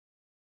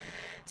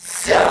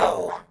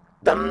So,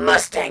 the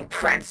Mustang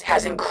Prince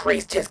has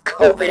increased his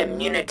COVID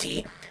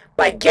immunity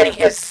by getting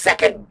his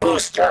second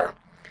booster.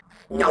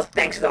 No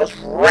thanks to those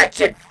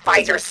wretched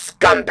Pfizer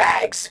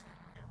scumbags.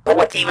 But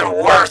what's even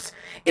worse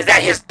is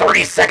that his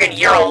 32nd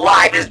year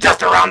alive is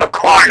just around the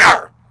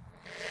corner.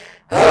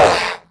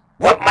 Ugh,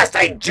 what must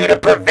I do to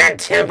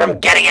prevent him from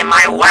getting in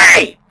my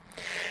way?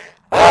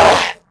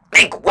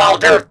 Think,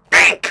 Welder,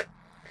 think!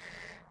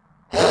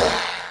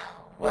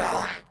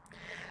 Well,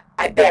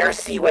 I better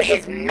see what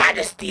His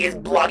Majesty is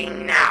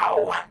blogging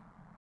now.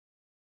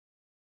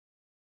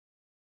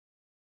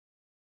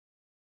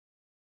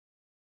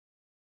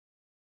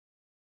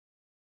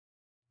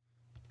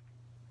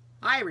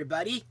 Hi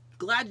everybody,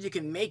 glad you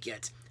can make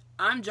it.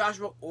 I'm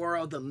Joshua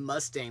Orro, the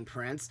Mustang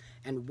Prince,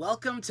 and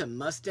welcome to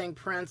Mustang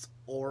Prince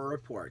Orro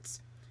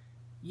Reports.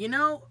 You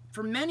know,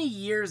 for many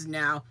years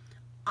now,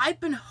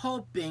 I've been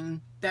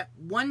hoping that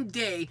one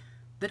day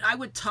that I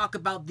would talk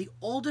about the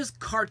oldest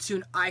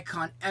cartoon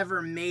icon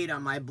ever made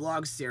on my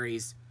blog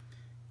series.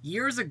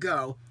 Years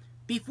ago,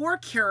 before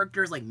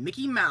characters like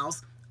Mickey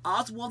Mouse,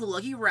 Oswald the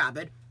Lucky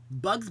Rabbit,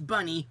 Bugs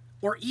Bunny,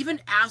 or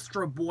even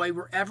Astro Boy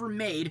were ever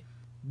made,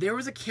 there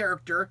was a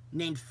character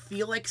named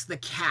Felix the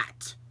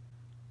Cat.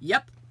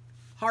 Yep,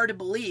 hard to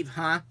believe,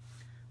 huh?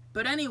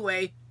 But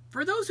anyway,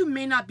 for those who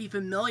may not be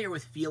familiar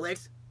with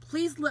Felix,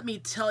 please let me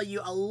tell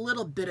you a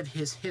little bit of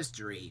his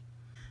history.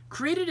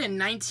 Created in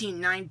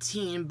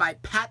 1919 by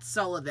Pat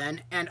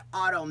Sullivan and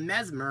Otto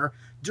Mesmer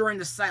during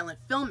the silent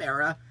film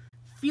era,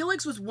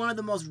 Felix was one of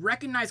the most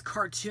recognized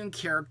cartoon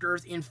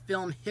characters in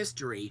film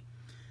history.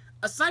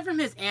 Aside from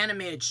his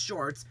animated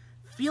shorts,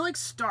 Felix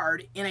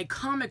starred in a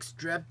comic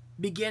strip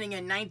beginning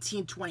in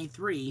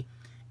 1923,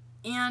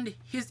 and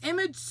his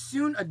image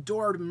soon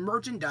adored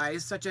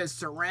merchandise such as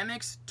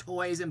ceramics,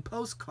 toys, and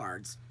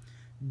postcards.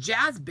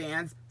 Jazz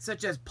bands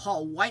such as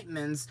Paul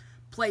Whiteman's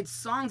played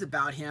songs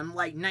about him,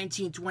 like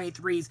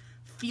 1923's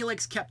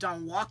Felix Kept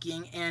on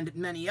Walking and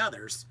many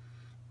others.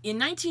 In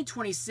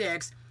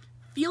 1926,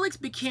 Felix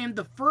became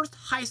the first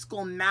high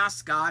school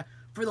mascot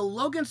for the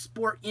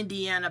Logansport,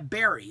 Indiana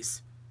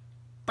Berries.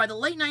 By the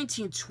late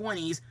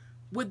 1920s,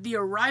 with the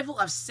arrival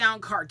of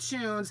sound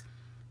cartoons,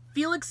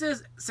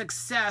 Felix's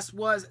success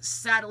was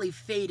sadly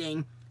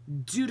fading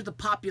due to the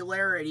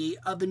popularity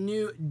of the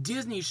new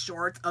Disney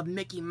shorts of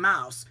Mickey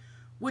Mouse,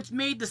 which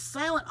made the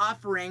silent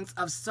offerings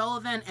of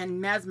Sullivan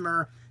and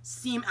Mesmer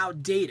seem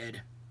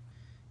outdated.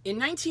 In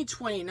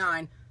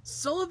 1929,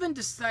 Sullivan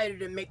decided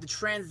to make the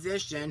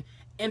transition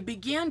and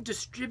began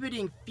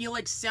distributing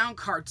Felix sound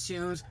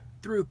cartoons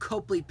through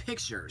Copley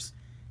Pictures.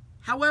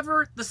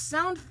 However, the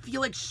sound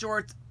Felix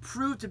shorts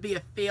proved to be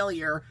a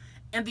failure,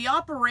 and the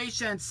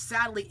operation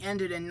sadly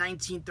ended in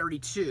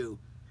 1932.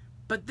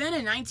 But then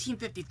in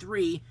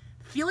 1953,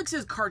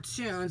 Felix's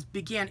cartoons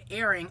began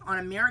airing on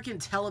American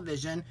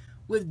television,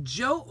 with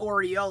Joe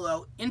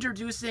Oriolo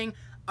introducing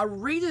a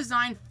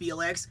redesigned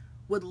Felix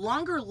with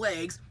longer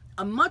legs,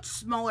 a much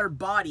smaller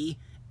body,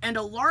 and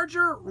a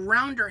larger,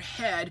 rounder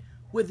head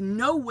with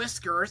no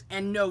whiskers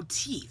and no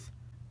teeth.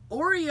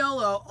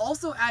 Oriolo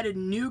also added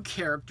new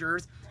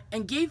characters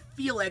and gave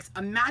Felix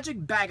a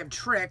magic bag of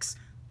tricks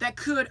that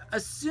could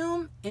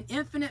assume an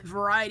infinite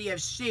variety of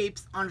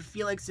shapes on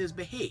Felix's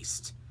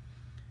behest.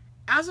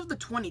 As of the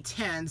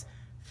 2010s,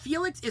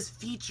 Felix is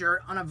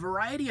featured on a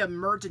variety of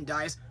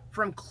merchandise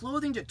from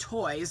clothing to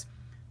toys.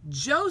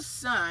 Joe's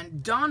son,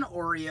 Don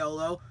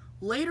Oriolo,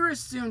 later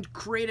assumed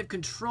creative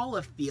control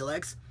of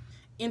Felix.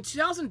 In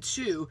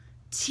 2002,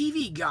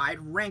 TV Guide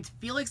ranked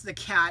Felix the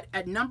Cat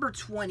at number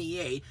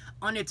 28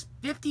 on its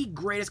 50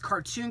 greatest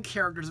cartoon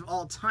characters of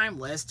all time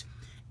list.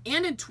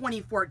 And in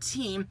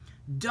 2014,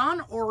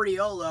 Don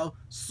Oriolo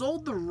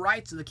sold the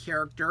rights to the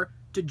character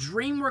to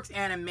DreamWorks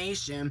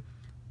Animation,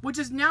 which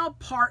is now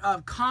part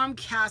of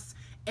Comcast's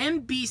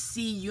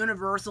NBC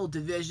Universal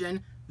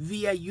division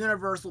via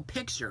Universal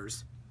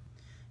Pictures.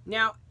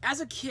 Now,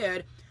 as a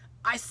kid,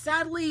 I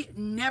sadly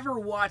never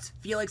watched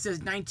Felix's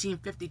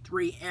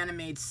 1953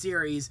 animated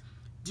series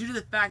due to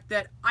the fact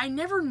that I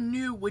never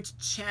knew which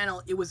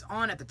channel it was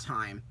on at the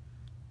time.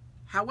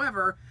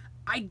 However,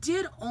 I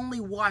did only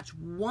watch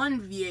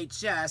one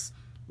VHS,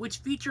 which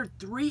featured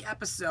 3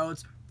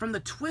 episodes from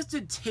the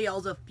Twisted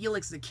Tales of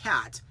Felix the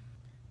Cat.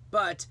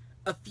 But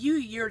a few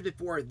years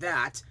before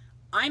that,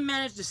 I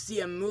managed to see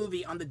a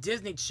movie on the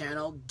Disney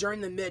Channel during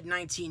the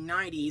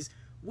mid-1990s,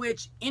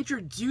 which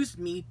introduced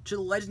me to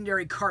the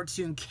legendary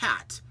cartoon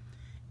Cat.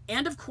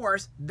 And of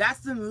course,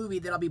 that's the movie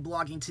that I'll be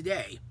blogging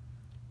today.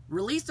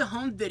 Released a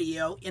home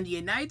video in the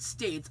United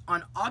States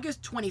on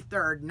August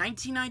 23rd,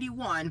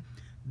 1991,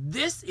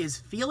 this is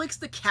Felix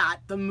the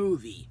Cat, the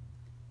movie.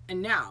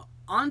 And now,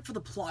 on for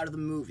the plot of the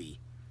movie.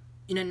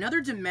 In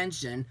another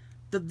dimension,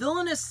 the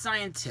villainous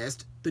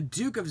scientist, the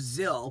Duke of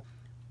Zill,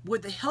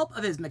 with the help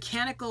of his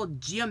mechanical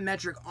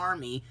geometric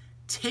army,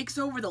 takes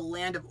over the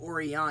land of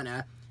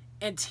Oriana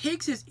and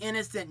takes his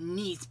innocent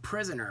niece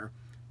prisoner,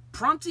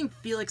 prompting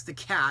Felix the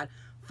Cat,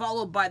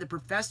 followed by the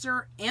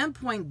Professor and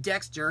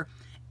Poindexter,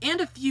 and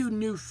a few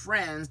new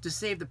friends to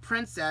save the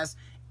princess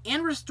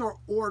and restore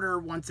order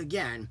once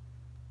again.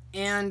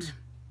 And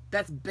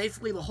That's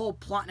basically the whole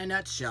plot in a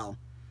nutshell.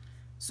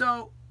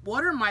 So,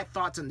 what are my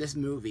thoughts on this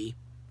movie?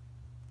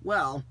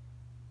 Well,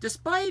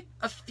 despite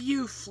a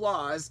few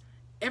flaws,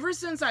 ever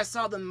since I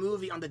saw the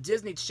movie on the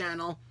Disney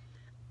Channel,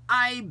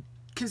 I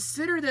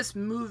consider this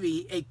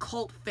movie a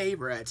cult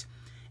favorite,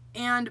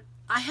 and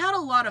I had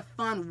a lot of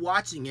fun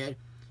watching it,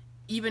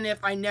 even if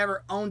I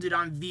never owned it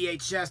on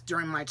VHS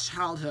during my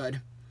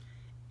childhood.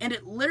 And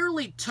it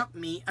literally took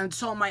me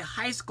until my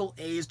high school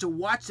age to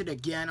watch it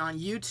again on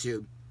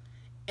YouTube.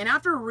 And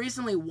after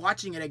recently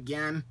watching it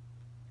again,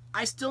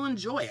 I still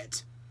enjoy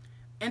it.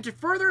 And to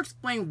further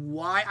explain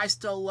why I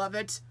still love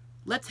it,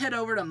 let's head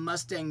over to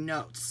Mustang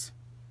Notes.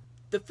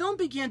 The film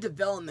began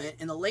development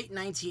in the late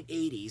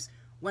 1980s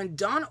when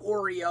Don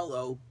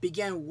Oriolo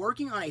began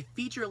working on a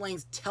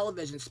feature-length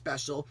television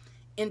special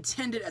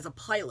intended as a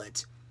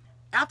pilot.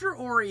 After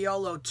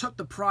Oriolo took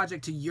the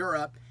project to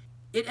Europe,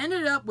 it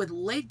ended up with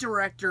late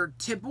director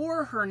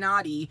Tibor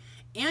Hernati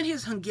and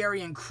his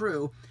Hungarian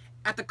crew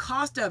at the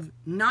cost of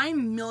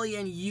 $9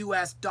 million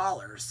US.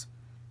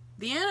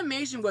 The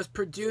animation was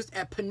produced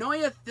at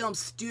Panoia Film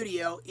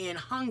Studio in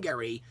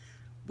Hungary,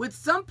 with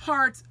some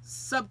parts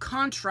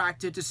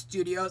subcontracted to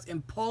studios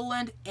in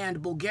Poland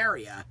and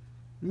Bulgaria.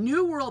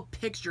 New World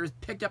Pictures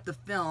picked up the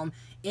film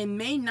in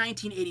May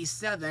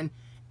 1987,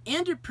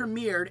 and it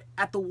premiered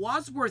at the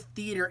Wadsworth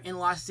Theater in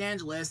Los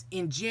Angeles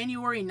in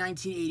January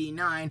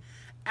 1989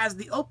 as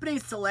the opening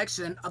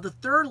selection of the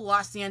third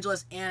Los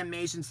Angeles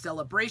Animation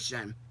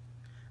Celebration.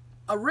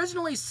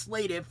 Originally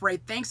slated for a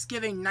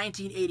Thanksgiving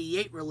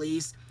 1988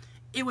 release,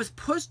 it was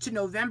pushed to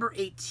November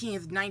 18,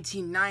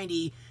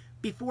 1990,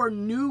 before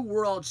New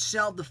World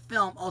shelved the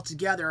film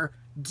altogether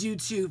due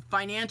to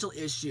financial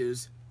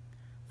issues.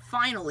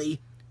 Finally,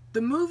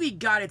 the movie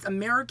got its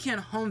American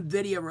home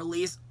video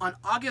release on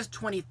August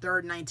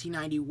 23,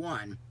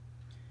 1991.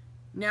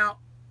 Now,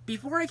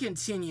 before I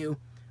continue,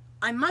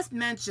 I must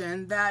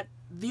mention that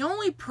the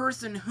only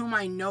person whom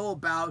I know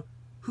about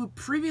who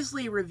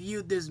previously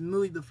reviewed this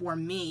movie before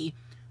me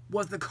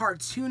was the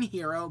cartoon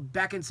hero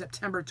back in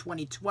September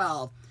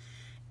 2012.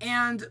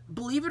 And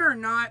believe it or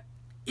not,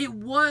 it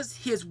was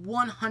his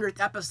 100th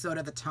episode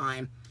at the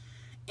time.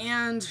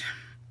 And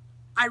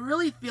I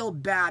really feel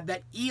bad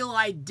that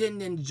Eli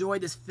didn't enjoy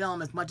this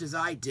film as much as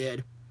I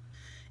did.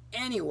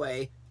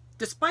 Anyway,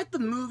 despite the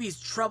movie's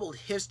troubled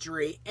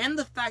history and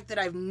the fact that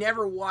I've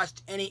never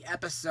watched any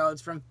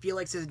episodes from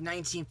Felix's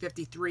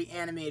 1953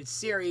 animated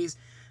series,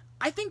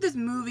 I think this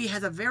movie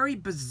has a very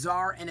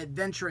bizarre and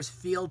adventurous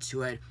feel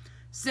to it,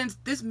 since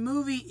this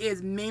movie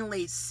is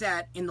mainly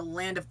set in the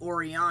land of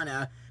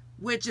Oriana,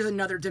 which is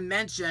another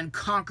dimension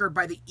conquered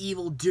by the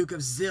evil Duke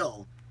of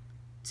Zil.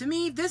 To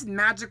me, this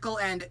magical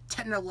and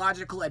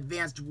technological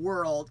advanced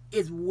world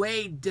is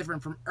way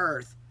different from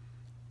Earth.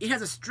 It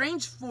has a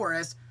strange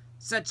forest,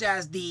 such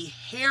as the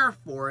Hair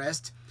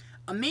Forest,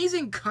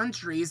 amazing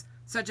countries,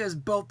 such as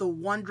both the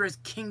wondrous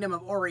Kingdom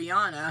of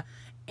Oriana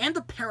and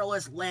the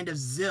perilous Land of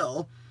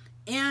Zil,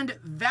 and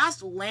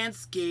vast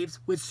landscapes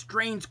with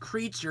strange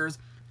creatures,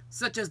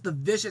 such as the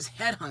vicious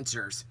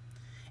headhunters.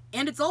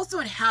 And it's also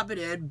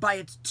inhabited by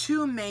its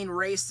two main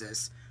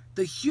races,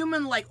 the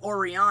human-like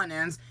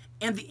Orianans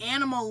and the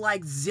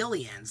animal-like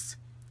Zillians.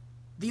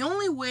 The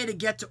only way to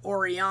get to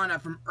Oriana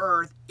from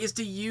Earth is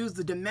to use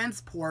the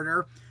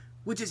Demensporter,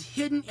 which is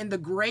hidden in the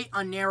Great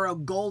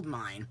Onero gold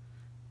mine,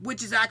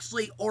 which is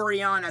actually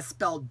Oriana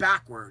spelled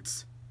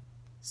backwards.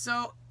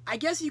 So, I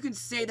guess you could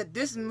say that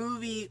this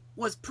movie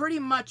was pretty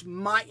much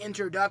my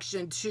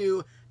introduction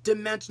to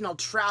dimensional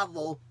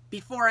travel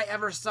before I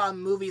ever saw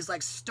movies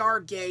like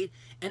Stargate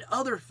and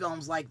other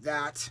films like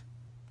that.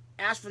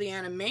 As for the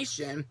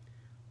animation,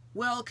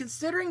 well,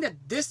 considering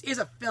that this is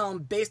a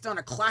film based on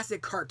a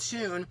classic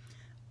cartoon,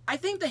 I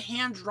think the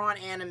hand-drawn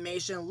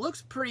animation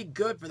looks pretty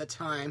good for the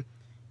time,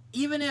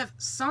 even if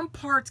some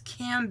parts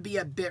can be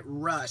a bit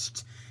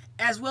rushed,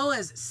 as well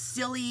as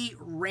silly,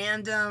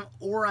 random,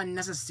 or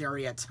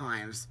unnecessary at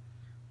times.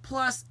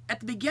 Plus,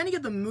 at the beginning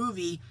of the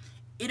movie,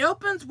 it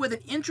opens with an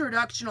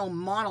introductional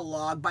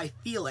monologue by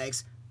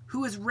Felix,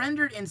 who is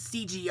rendered in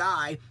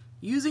CGI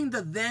using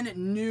the then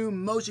new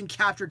motion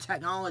capture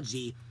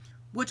technology,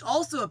 which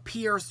also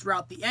appears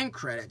throughout the end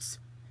credits.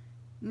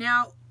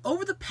 Now,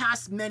 over the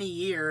past many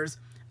years,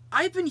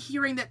 I've been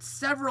hearing that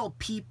several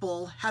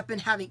people have been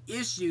having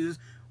issues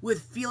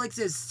with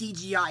Felix's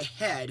CGI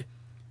head.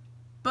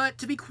 But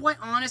to be quite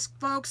honest,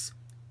 folks,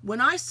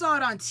 when I saw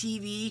it on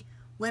TV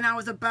when I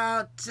was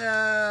about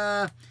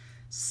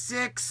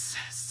 6,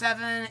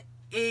 7,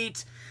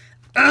 8...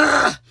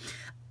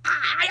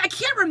 I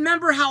can't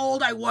remember how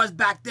old I was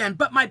back then,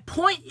 but my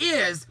point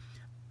is,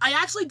 I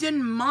actually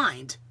didn't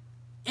mind.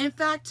 In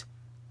fact,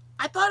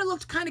 I thought it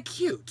looked kind of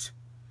cute.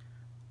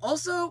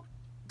 Also,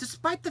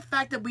 despite the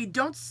fact that we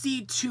don't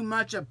see too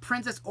much of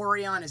Princess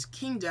Oriana's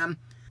kingdom,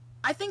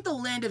 I think the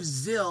Land of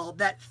Zil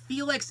that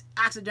Felix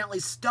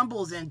accidentally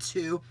stumbles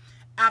into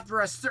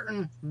after a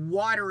certain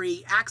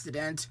watery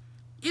accident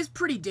is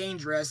pretty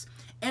dangerous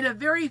and a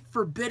very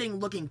forbidding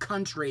looking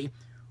country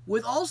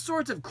with all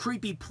sorts of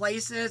creepy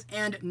places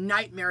and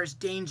nightmarish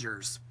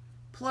dangers.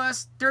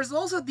 Plus, there's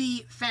also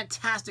the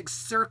fantastic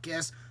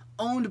circus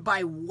owned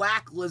by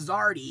Whack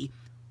Lizardi,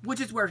 which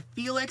is where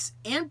Felix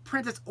and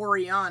Princess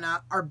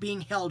Oriana are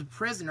being held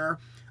prisoner,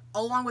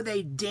 along with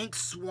a dank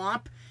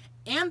swamp,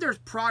 and there's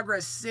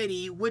Progress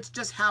City, which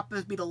just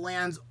happens to be the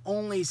land's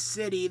only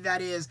city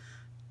that is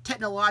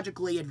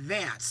technologically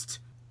advanced,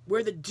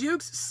 where the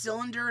Duke's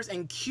cylinders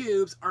and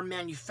cubes are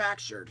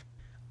manufactured.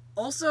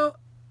 Also,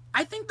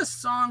 I think the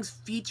songs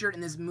featured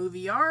in this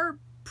movie are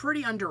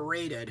pretty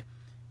underrated.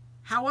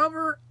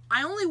 However,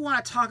 I only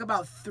want to talk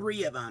about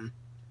 3 of them.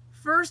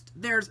 First,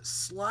 there's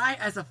Sly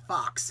as a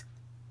Fox,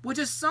 which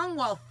is sung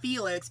while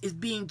Felix is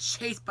being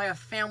chased by a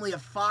family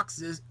of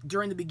foxes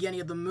during the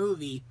beginning of the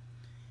movie.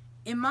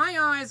 In my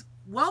eyes,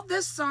 well,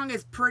 this song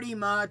is pretty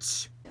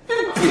much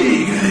a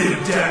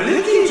big-lipped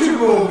alligator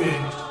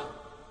moment.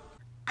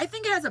 I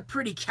think it has a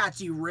pretty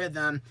catchy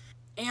rhythm,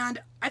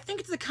 and I think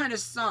it's the kind of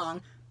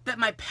song that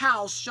my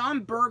pal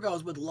Sean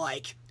Burgos would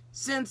like,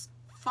 since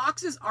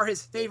foxes are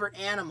his favorite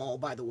animal,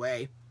 by the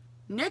way.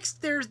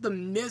 Next, there's the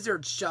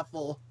Mizzard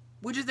Shuffle,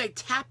 which is a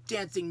tap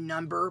dancing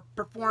number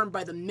performed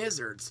by the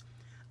Mizzards,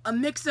 a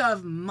mix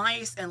of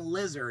mice and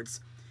lizards.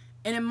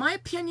 And in my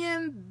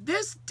opinion,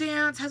 this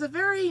dance has a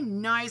very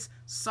nice,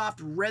 soft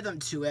rhythm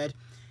to it,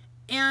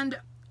 and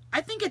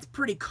I think it's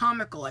pretty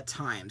comical at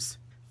times.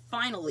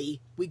 Finally,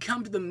 we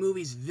come to the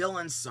movie's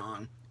villain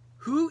song,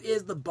 Who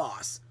is the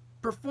Boss?,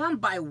 performed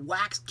by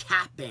Wax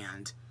Cat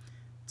Band.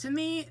 To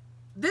me,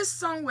 this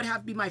song would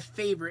have to be my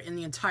favorite in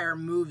the entire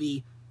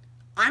movie.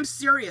 I'm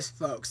serious,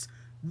 folks.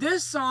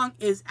 This song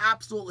is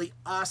absolutely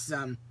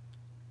awesome.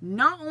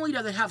 Not only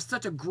does it have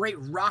such a great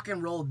rock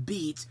and roll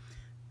beat,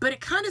 but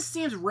it kind of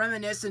seems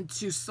reminiscent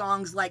to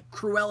songs like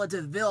Cruella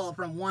de Vil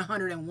from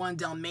 101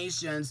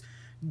 Dalmatians,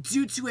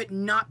 due to it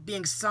not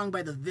being sung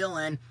by the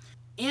villain,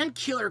 and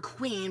Killer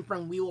Queen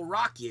from We Will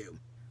Rock You.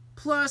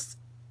 Plus,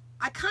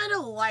 I kind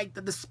of like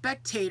that the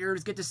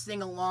spectators get to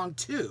sing along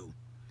too.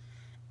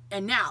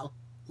 And now,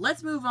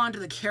 let's move on to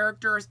the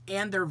characters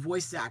and their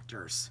voice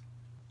actors.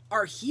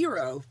 Our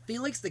hero,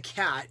 Felix the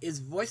Cat, is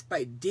voiced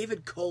by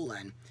David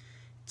Cullen.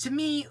 To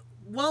me,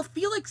 while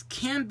Felix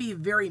can be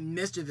very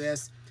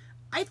mischievous,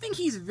 I think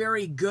he's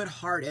very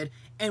good-hearted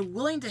and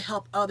willing to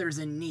help others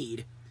in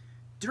need.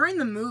 During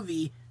the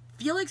movie,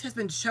 Felix has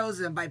been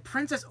chosen by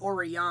Princess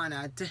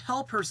Oriana to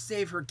help her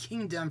save her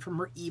kingdom from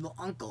her evil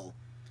uncle.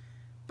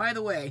 By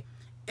the way,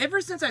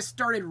 ever since I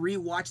started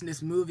rewatching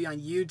this movie on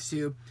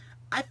YouTube,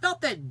 I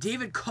felt that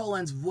David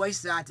Cullen's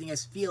voice acting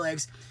as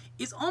Felix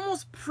is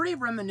almost pretty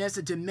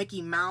reminiscent to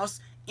Mickey Mouse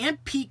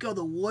and Pico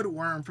the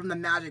Woodworm from The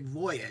Magic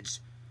Voyage.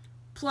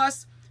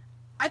 Plus,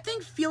 I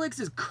think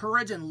Felix's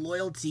courage and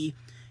loyalty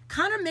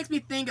kind of makes me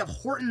think of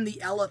Horton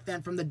the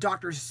Elephant from the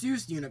Dr.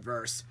 Seuss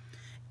universe.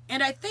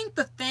 And I think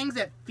the things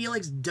that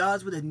Felix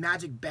does with his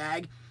magic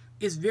bag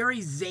is very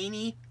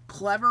zany,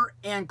 clever,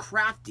 and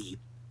crafty.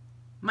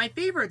 My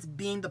favorites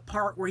being the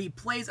part where he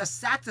plays a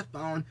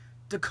saxophone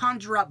to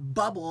conjure up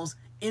bubbles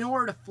in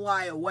order to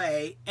fly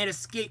away and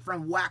escape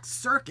from Wax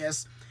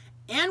Circus,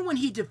 and when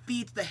he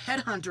defeats the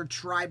headhunter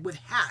tribe with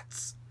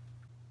hats.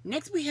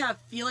 Next we have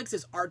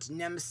Felix's arch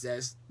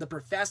nemesis, the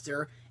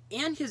Professor,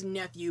 and his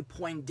nephew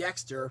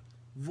Poindexter,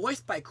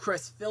 voiced by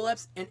Chris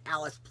Phillips and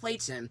Alice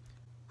Playton,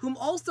 whom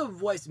also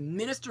voiced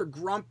Minister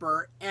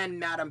Grumper and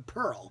Madame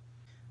Pearl.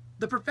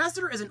 The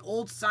Professor is an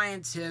old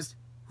scientist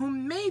who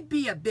may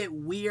be a bit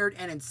weird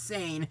and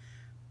insane,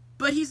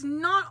 but he's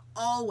not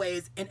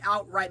always an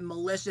outright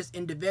malicious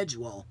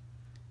individual.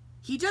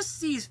 He just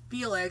sees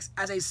Felix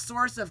as a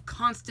source of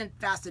constant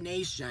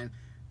fascination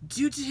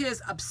due to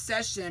his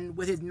obsession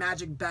with his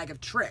magic bag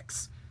of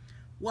tricks,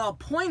 while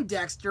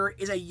Poindexter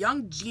is a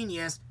young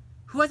genius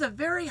who has a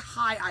very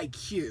high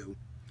IQ.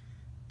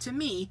 To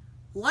me,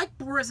 like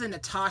Boris and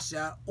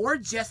Natasha, or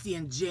Jesse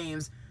and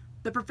James,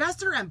 the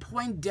Professor and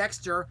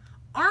Poindexter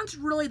aren't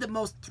really the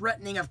most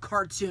threatening of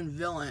cartoon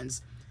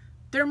villains.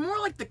 They're more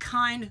like the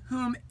kind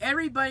whom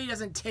everybody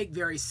doesn't take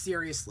very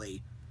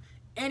seriously.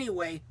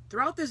 Anyway,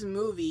 throughout this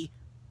movie,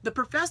 the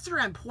Professor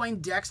and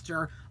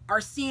Poindexter are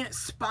seen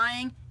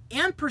spying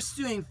and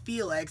pursuing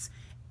Felix,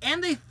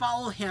 and they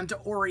follow him to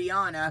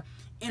Oriana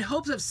in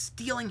hopes of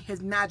stealing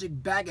his magic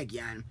bag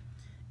again.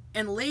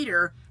 And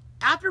later,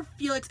 after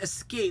Felix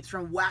escapes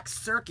from Wax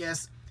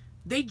Circus,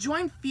 they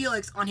join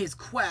Felix on his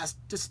quest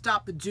to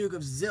stop the Duke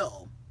of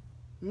Zil.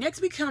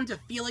 Next we come to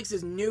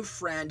Felix's new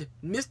friend,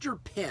 Mr.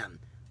 Pym,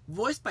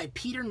 voiced by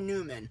Peter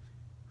Newman,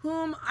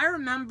 whom I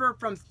remember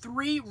from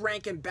 3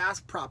 Rankin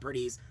Bass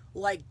properties,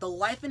 like The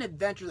Life and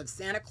Adventures of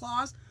Santa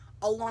Claus,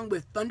 along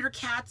with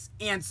Thundercats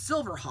and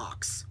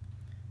Silverhawks.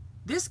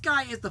 This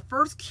guy is the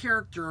first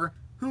character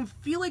whom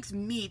Felix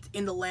meets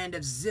in the land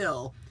of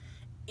Zil,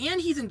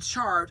 and he's in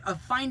charge of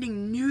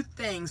finding new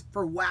things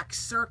for Wax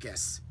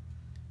Circus.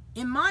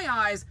 In my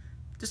eyes,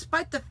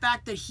 despite the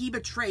fact that he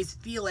betrays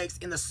Felix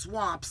in the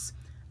swamps,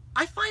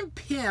 I find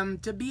Pym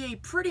to be a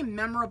pretty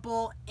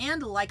memorable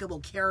and likable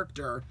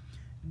character,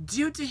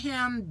 due to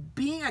him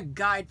being a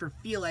guide for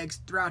Felix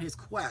throughout his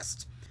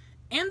quest.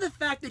 And the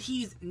fact that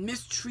he's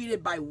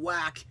mistreated by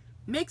Whack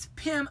makes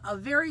Pym a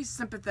very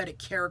sympathetic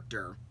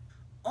character.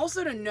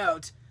 Also to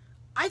note,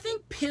 I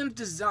think Pym's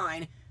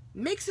design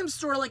makes him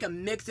sort of like a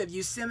mix of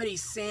Yosemite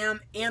Sam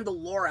and the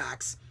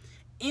Lorax,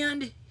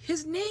 and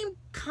his name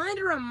kind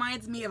of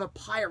reminds me of a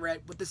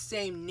pirate with the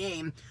same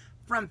name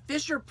from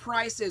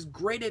Fisher-Price's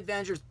Great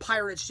Adventures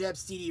pirate ship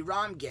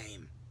CD-ROM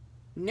game.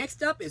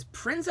 Next up is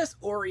Princess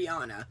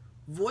Oriana,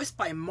 voiced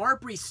by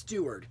Marbury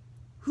Stewart,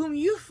 whom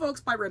you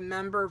folks might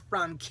remember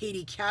from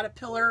Katie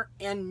Caterpillar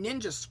and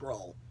Ninja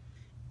Scroll.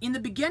 In the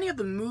beginning of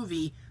the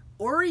movie,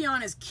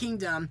 Oriana's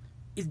kingdom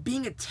is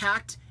being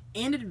attacked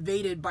and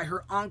invaded by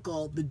her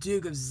uncle, the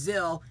Duke of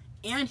Zil,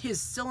 and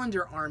his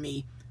cylinder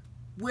army,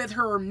 with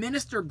her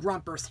Minister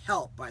Grumper's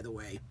help, by the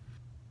way.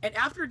 And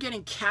after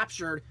getting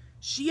captured,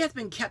 she has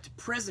been kept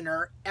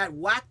prisoner at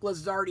Whack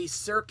Lazardi's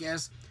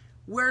circus,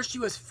 where she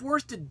was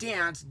forced to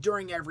dance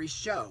during every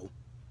show.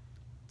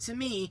 To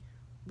me,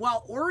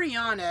 while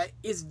Oriana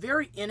is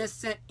very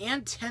innocent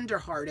and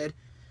tender-hearted,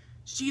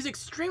 she's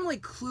extremely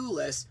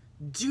clueless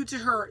due to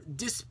her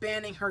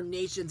disbanding her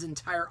nation's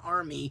entire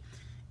army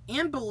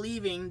and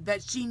believing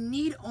that she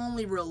need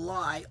only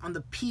rely on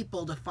the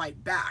people to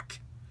fight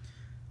back.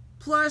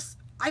 Plus,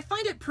 I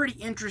find it pretty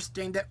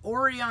interesting that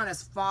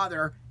Oriana's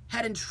father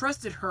had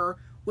entrusted her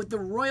with the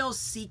royal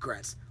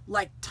secrets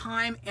like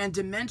time and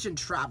dimension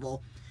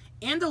travel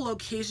and the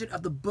location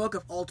of the Book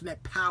of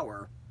Ultimate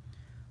Power.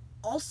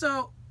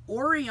 Also,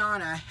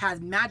 Oriana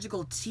has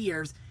magical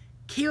tears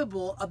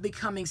capable of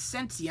becoming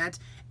sentient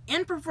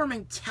and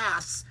performing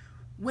tasks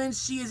when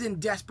she is in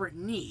desperate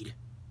need.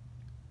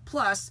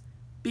 Plus,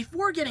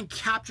 before getting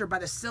captured by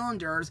the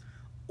Cylinders,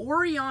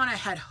 Oriana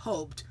had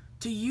hoped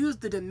to use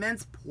the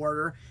Demence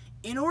Porter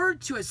in order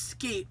to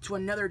escape to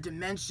another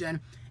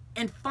dimension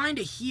and find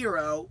a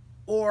hero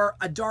or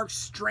a dark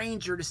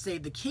stranger to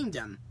save the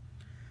kingdom.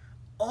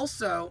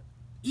 Also,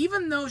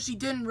 even though she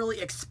didn't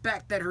really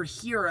expect that her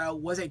hero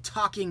was a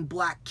talking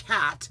black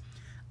cat,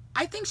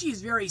 I think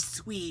she's very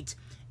sweet,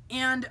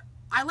 and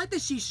I like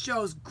that she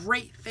shows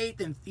great faith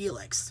in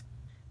Felix.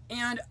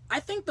 And I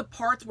think the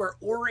parts where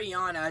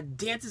Oriana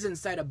dances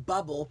inside a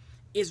bubble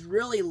is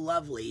really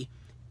lovely,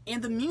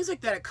 and the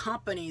music that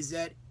accompanies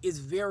it is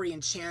very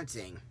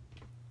enchanting.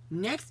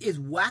 Next is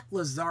Whack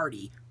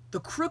Lazardi, the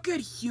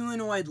crooked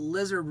humanoid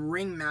lizard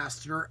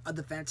ringmaster of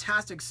the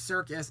Fantastic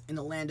Circus in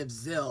the Land of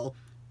Zil,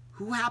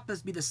 who happens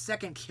to be the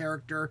second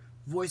character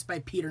voiced by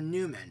Peter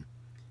Newman.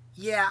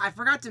 Yeah, I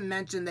forgot to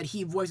mention that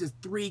he voices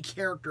 3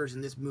 characters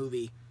in this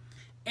movie.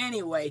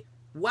 Anyway,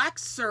 Whack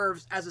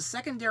serves as a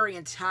secondary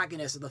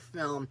antagonist of the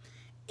film,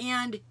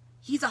 and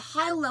he's a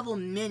high-level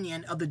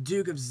minion of the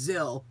Duke of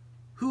Zil,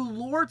 who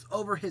lords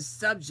over his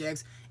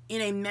subjects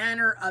in a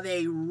manner of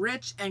a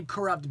rich and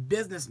corrupt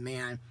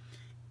businessman,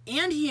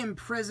 and he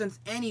imprisons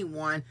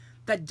anyone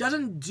that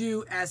doesn't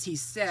do as he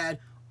said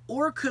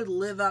or could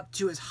live up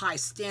to his high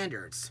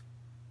standards.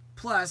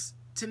 Plus,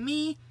 to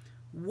me,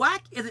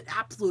 Whack is an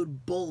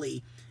absolute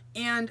bully,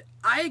 and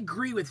I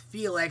agree with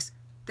Felix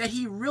that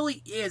he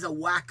really is a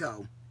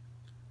wacko.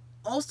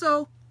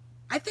 Also,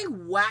 I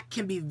think Whack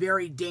can be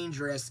very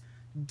dangerous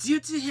due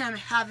to him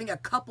having a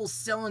couple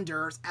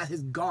cylinders as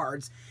his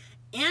guards,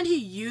 and he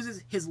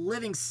uses his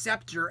living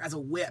scepter as a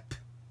whip.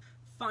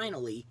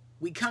 Finally,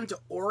 we come to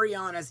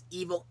Oriana's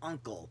evil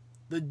uncle,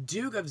 the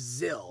Duke of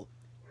Zil,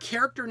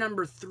 character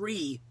number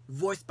 3,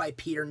 voiced by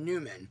Peter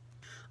Newman.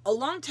 A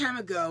long time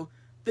ago,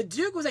 the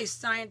Duke was a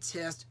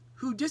scientist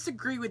who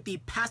disagreed with the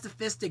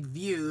pacifistic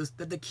views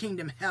that the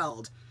kingdom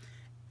held.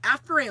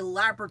 After a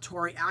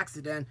laboratory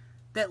accident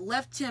that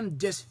left him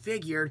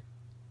disfigured,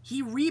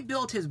 he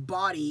rebuilt his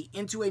body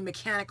into a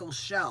mechanical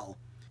shell.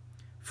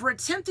 For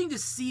attempting to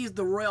seize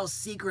the royal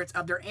secrets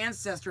of their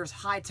ancestors'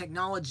 high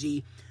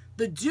technology,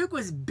 the Duke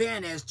was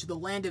banished to the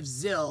Land of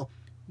Zil,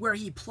 where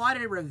he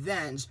plotted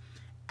revenge,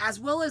 as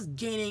well as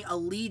gaining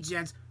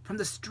allegiance from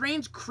the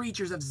strange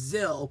creatures of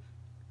Zil,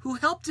 who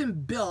helped him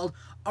build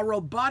a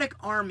robotic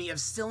army of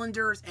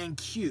cylinders and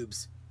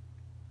cubes.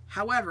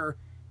 However,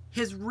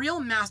 his real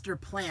master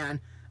plan,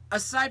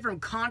 aside from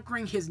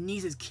conquering his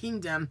niece's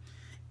kingdom,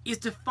 is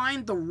to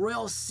find the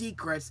royal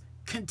secrets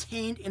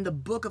contained in the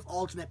Book of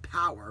Ultimate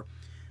Power,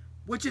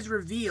 which is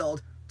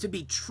revealed to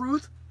be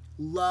truth,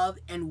 love,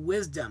 and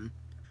wisdom,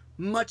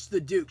 much to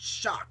the Duke's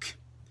shock.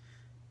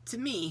 To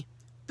me,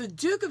 the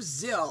Duke of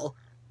Zil,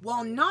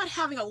 while not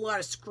having a lot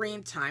of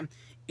screen time,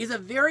 is a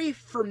very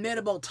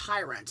formidable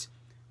tyrant,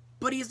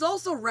 but he's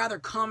also rather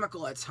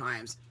comical at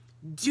times,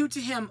 due to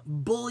him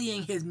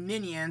bullying his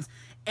minions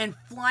and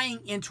flying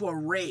into a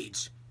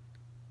rage.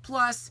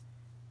 Plus,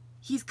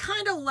 he's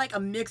kind of like a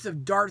mix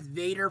of Darth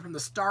Vader from the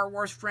Star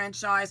Wars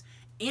franchise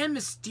and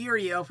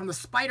Mysterio from the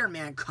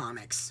Spider-Man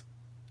comics.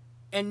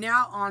 And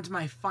now on to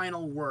my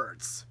final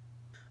words.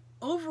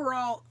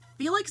 Overall,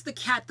 Felix the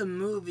Cat the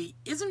movie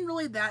isn't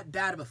really that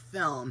bad of a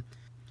film.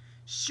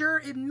 Sure,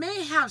 it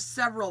may have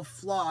several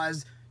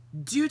flaws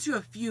due to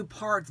a few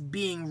parts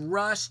being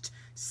rushed,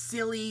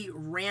 silly,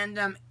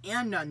 random,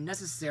 and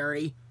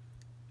unnecessary,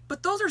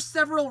 but those are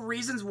several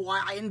reasons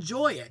why I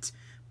enjoy it.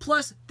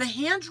 Plus, the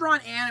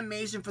hand-drawn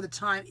animation for the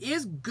time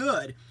is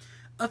good.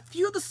 A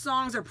few of the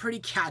songs are pretty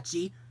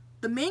catchy,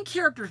 The main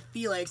character,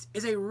 Felix,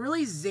 is a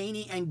really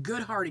zany and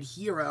good-hearted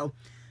hero.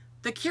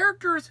 The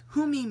characters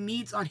whom he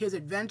meets on his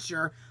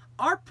adventure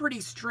are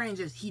pretty strange,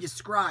 as he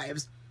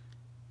describes,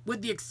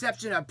 with the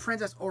exception of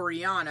Princess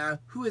Oriana,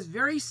 who is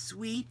very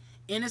sweet,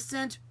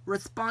 innocent,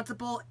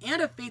 responsible,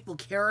 and a faithful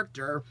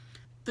character.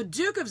 The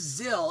Duke of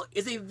Zil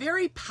is a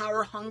very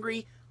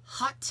power-hungry,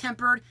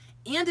 hot-tempered,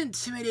 and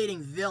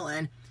intimidating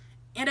villain,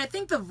 and I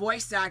think the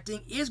voice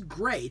acting is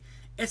great,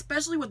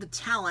 especially with the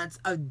talents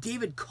of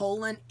David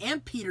Cullen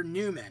and Peter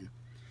Newman.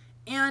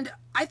 And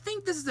I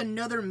think this is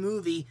another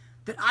movie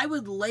that I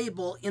would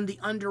label in the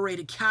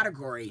underrated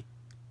category.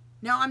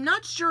 Now, I'm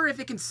not sure if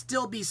it can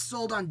still be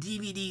sold on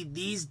DVD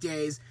these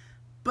days,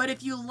 but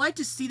if you'd like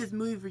to see this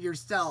movie for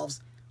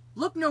yourselves,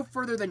 look no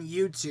further than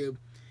YouTube.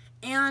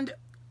 And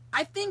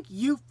I think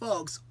you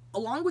folks,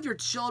 along with your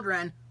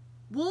children,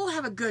 will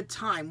have a good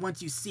time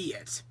once you see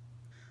it.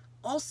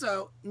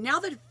 Also, now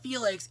that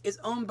Felix is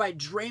owned by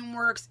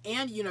DreamWorks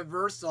and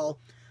Universal,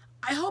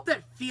 I hope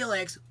that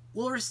Felix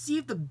will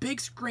receive the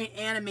big screen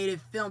animated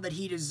film that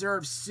he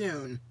deserves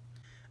soon.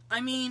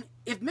 I mean,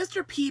 if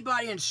Mr.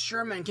 Peabody and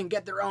Sherman can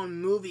get their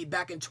own movie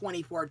back in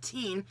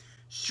 2014,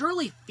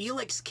 surely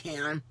Felix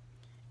can.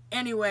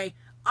 Anyway,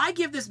 I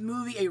give this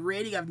movie a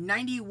rating of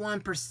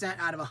 91%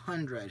 out of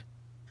 100.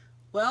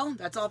 Well,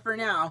 that's all for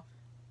now.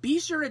 Be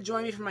sure to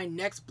join me for my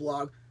next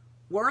blog,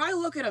 where I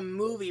look at a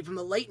movie from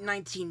the late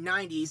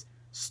 1990s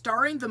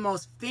starring the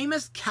most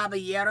famous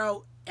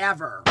caballero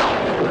ever,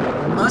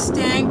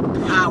 Mustang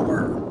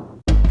Power.